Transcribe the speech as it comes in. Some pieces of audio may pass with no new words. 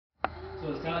So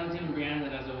I was telling Tim and Breanne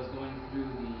that as I was going through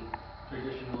the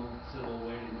traditional civil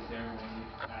wedding ceremony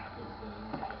act of the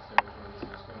Northwest Territories,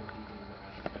 there's quite a few things that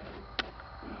had to be covered.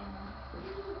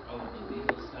 All of the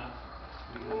legal stuff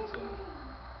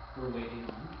we're waiting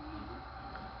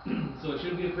on. So it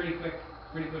should be a pretty quick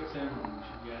ceremony. We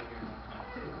should be out of here in no time.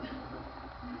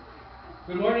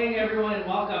 Good morning, everyone, and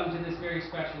welcome to this very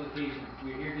special occasion.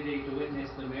 We're here today to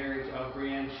witness the marriage of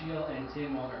Breanne and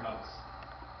Tim Walterhouse,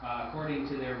 according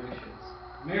to their wishes.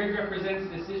 Marriage represents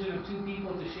the decision of two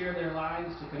people to share their lives,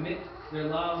 to commit their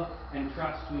love and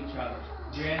trust to each other.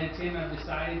 Breanne and Tim have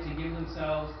decided to give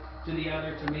themselves to the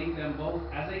other to make them both,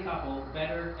 as a couple,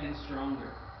 better and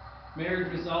stronger.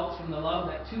 Marriage results from the love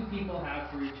that two people have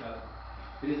for each other.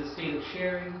 It is a state of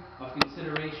sharing, of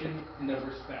consideration, and of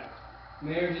respect.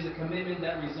 Marriage is a commitment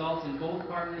that results in both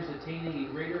partners attaining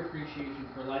a greater appreciation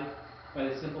for life by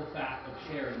the simple fact of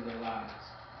sharing their lives.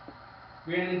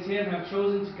 Breanne and Tim have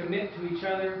chosen to commit to each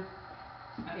other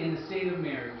in the state of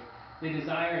marriage. They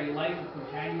desire a life of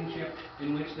companionship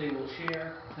in which they will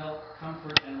share, help,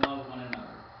 comfort, and love one another.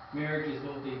 Marriage is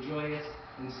both a joyous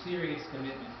and serious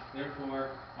commitment. Therefore,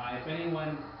 if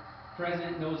anyone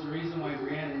present knows the reason why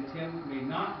Breanne and Tim may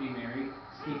not be married,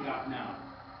 speak up now.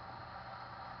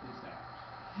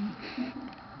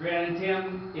 Breanne and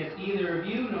Tim, if either of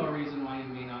you know a reason why you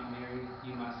may not marry,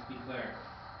 you must declare.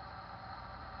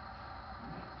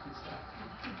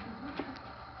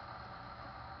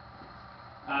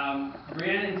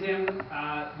 Breanne and Tim,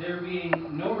 there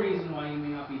being no reason why you may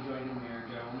not be joined in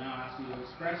marriage, I will now ask you to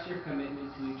express your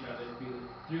commitment to each other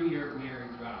through your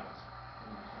marriage vows.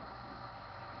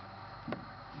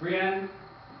 Breanne,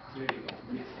 there you go.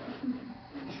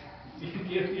 Do you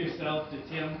give yourself to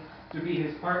Tim to be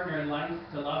his partner in life,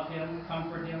 to love him,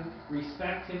 comfort him,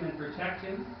 respect him, and protect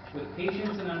him with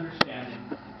patience and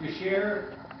understanding, to share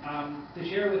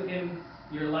with him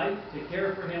your life, to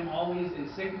care for him always in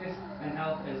sickness and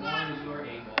health as long as you are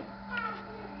able?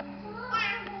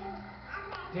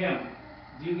 Tim,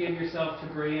 do you give yourself to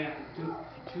Breanne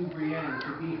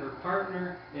to be her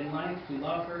partner in life, to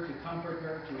love her, to comfort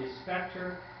her, to respect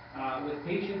her with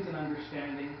patience and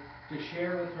understanding, to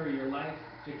share with her your life,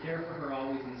 to care for her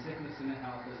always in sickness and in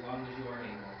health as long as you are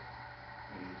able?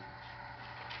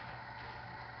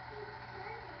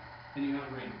 And you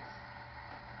have rings.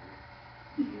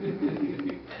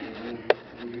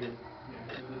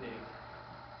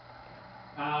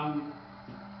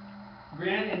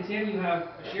 Breanne and Tim, you have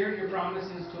shared your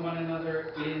promises to one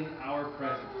another in our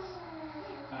presence.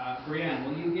 Breanne,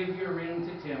 will you give your ring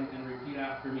to Tim and repeat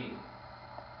after me?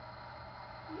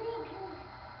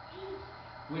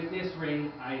 With this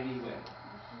ring I thee wed.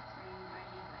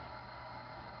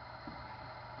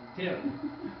 Tim,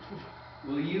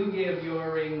 will you give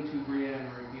your ring to Breanne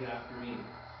and repeat after me?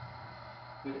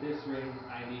 With this ring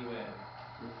I thee wed.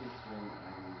 With this ring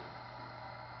I thee wed.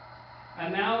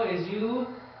 And now, as you,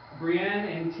 Breanne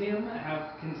and Tim,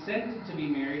 have consented to be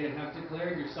married and have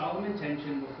declared your solemn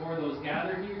intention before those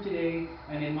gathered here today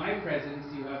and in my presence,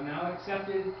 you have now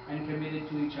accepted and committed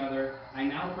to each other. I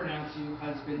now pronounce you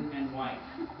husband and wife.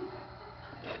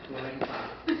 Go ahead and clap.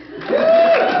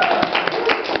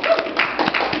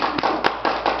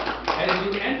 As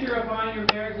you enter upon your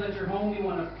marriage, let your home be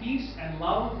one of peace and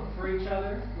love for each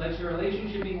other. Let your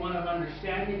relationship be one of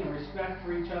understanding and respect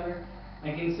for each other.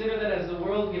 And consider that as the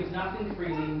world gives nothing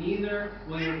freely, neither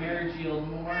will your marriage yield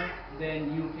more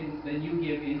than you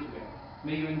give into it.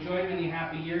 May you enjoy many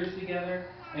happy years together,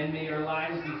 and may your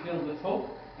lives be filled with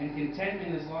hope and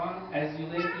contentment as long as you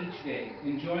live each day,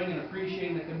 enjoying and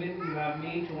appreciating the commitment you have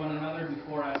made to one another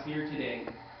before us here today.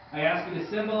 I ask you to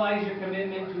symbolize your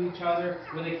commitment to each other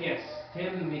with a kiss.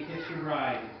 Tim, you may kiss your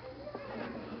bride.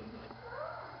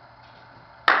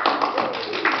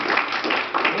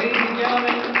 Ladies and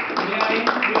gentlemen, may I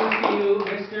introduce to you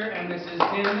Mr. and Mrs.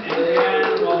 Tim and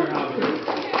Breanne Walterhouse.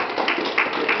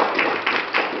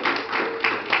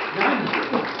 Done?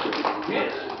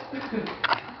 Yes.